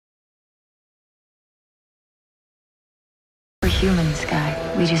humans, Guy.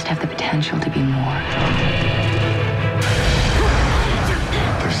 We just have the potential to be more.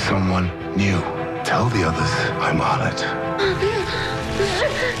 There's someone new. Tell the others I'm on it.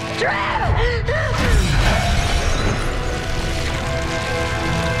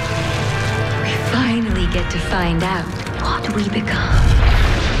 We finally get to find out what we become.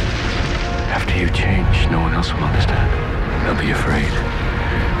 After you change, no one else will understand. They'll be afraid.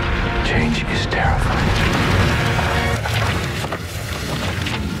 Change is terrifying.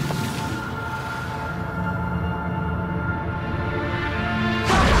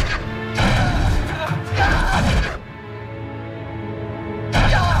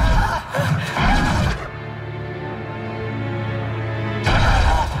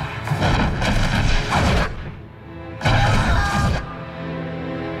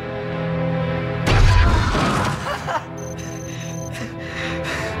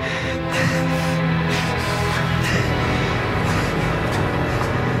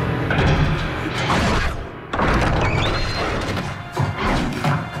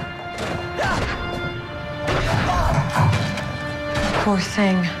 Poor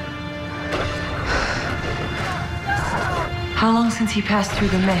thing. How long since he passed through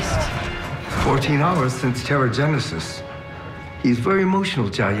the mist? 14 hours since Terragenesis. He's very emotional,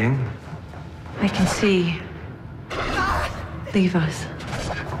 Jia Ying. I can see. Leave us.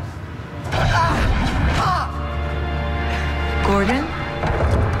 Gordon?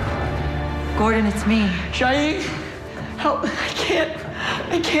 Gordon, it's me. Jia Ying, help!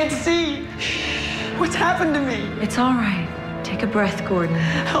 I can't see. What's happened to me? It's all right. Take a breath, Gordon.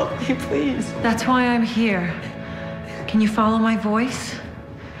 Help me, please. That's why I'm here. Can you follow my voice?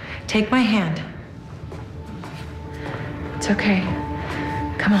 Take my hand. It's okay.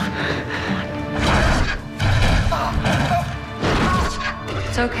 Come on. Come on.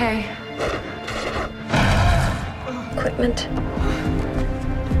 It's okay. Equipment.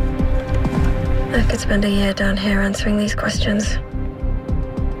 I could spend a year down here answering these questions.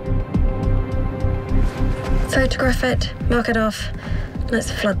 Photograph it, mark it off.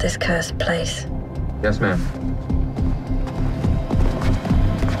 Let's flood this cursed place. Yes, ma'am.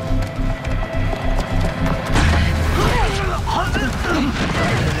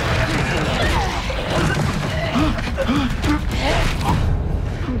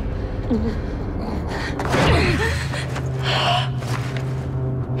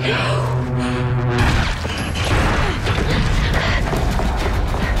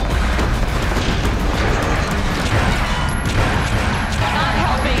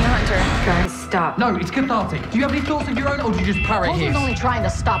 Guys, stop. No, it's cathartic. Do you have any thoughts of your own, or do you just parrot his? Coulson's only trying to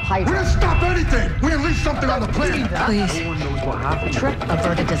stop Hydra. We didn't stop anything! We unleashed something on the planet! Please. No one knows what happened. Trip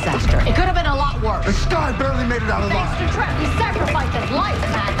averted disaster. It could have been a lot worse. The Sky barely made it out Thanks alive! to Trip, he sacrificed his life,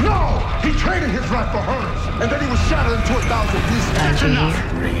 man. No! He traded his life for hers! And then he was shattered into 1,000 pieces. That's enough!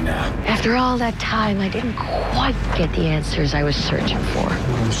 After all that time, I didn't quite get the answers I was searching for.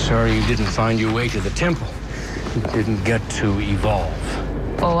 I'm sorry you didn't find your way to the temple. You didn't get to evolve.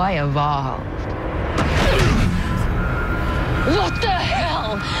 Oh, I evolved. What the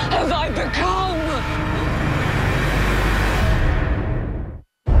hell have I become?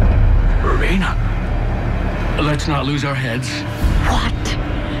 Rowena, let's not lose our heads. What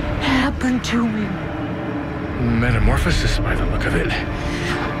happened to me? Metamorphosis by the look of it.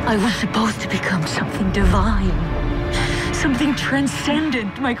 I was supposed to become something divine, something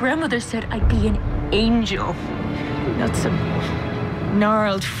transcendent. My grandmother said I'd be an angel, not some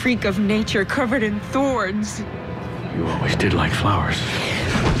gnarled freak of nature covered in thorns. You always did like flowers.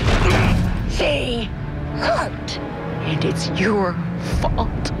 They hurt, and it's your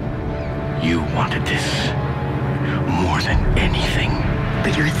fault. You wanted this more than anything.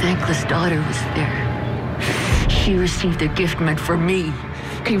 But your thankless daughter was there. She received a gift meant for me.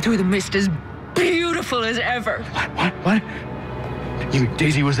 Came through the mist as beautiful as ever. What? You,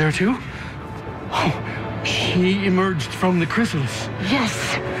 Daisy was there too? Oh, she emerged from the chrysalis.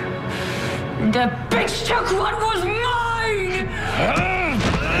 Yes. The bitch took what was mine!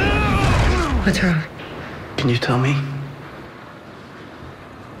 What's wrong? Can you tell me?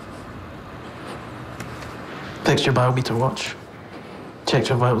 Fixed your biometer watch. Checked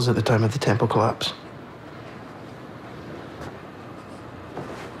your vitals at the time of the temple collapse.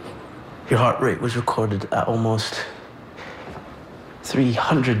 Your heart rate was recorded at almost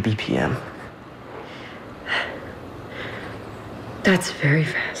 300 BPM. That's very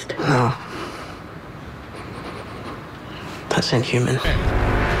fast. No. That's inhuman.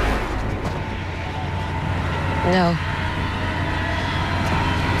 No.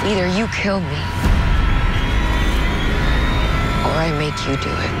 Either you kill me, or I make you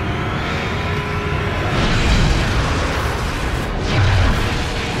do it.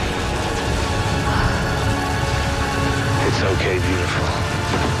 beautiful.